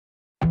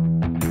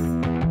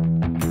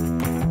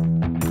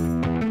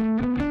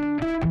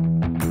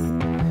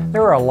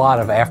There are a lot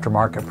of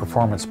aftermarket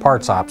performance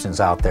parts options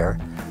out there,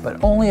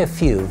 but only a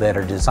few that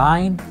are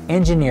designed,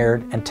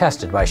 engineered, and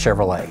tested by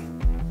Chevrolet.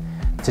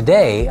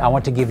 Today, I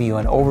want to give you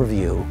an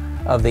overview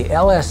of the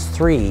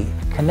LS3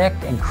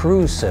 Connect and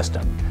Cruise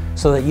system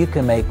so that you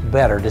can make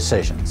better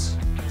decisions.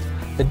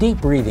 The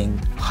deep-breathing,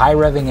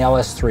 high-revving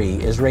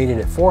LS3 is rated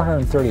at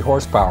 430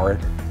 horsepower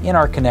in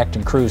our Connect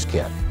and Cruise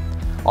kit,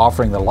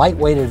 offering the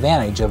lightweight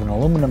advantage of an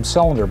aluminum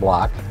cylinder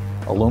block,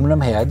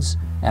 aluminum heads,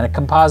 and a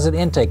composite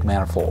intake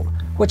manifold,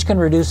 which can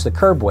reduce the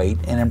curb weight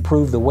and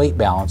improve the weight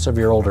balance of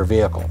your older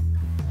vehicle.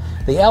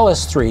 The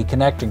LS3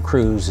 Connect and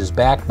Cruise is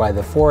backed by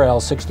the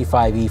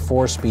 4L65E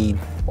 4-speed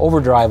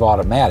overdrive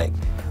automatic,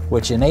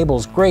 which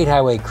enables great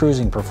highway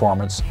cruising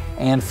performance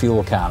and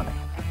fuel economy.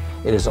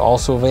 It is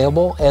also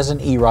available as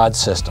an E-Rod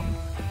system.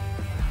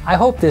 I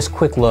hope this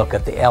quick look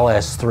at the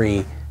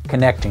LS3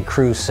 Connect and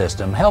Cruise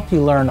system helped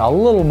you learn a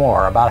little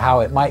more about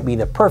how it might be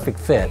the perfect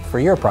fit for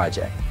your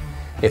project.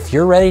 If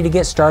you're ready to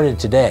get started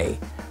today,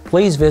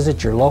 please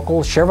visit your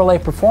local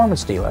Chevrolet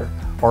Performance dealer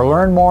or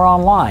learn more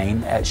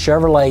online at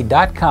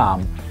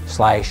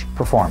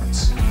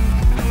chevrolet.com/performance.